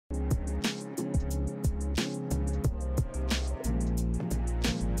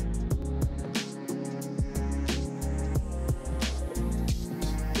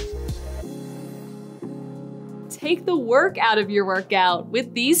take the work out of your workout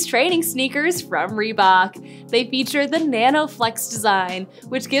with these training sneakers from Reebok. They feature the Nanoflex design,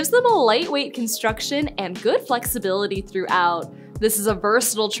 which gives them a lightweight construction and good flexibility throughout. This is a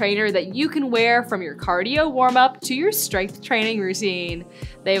versatile trainer that you can wear from your cardio warm-up to your strength training routine.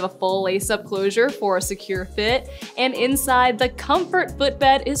 They have a full lace-up closure for a secure fit, and inside, the comfort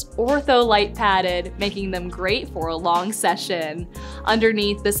footbed is ortho-light padded, making them great for a long session.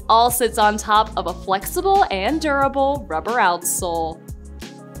 Underneath, this all sits on top of a flexible and durable rubber outsole.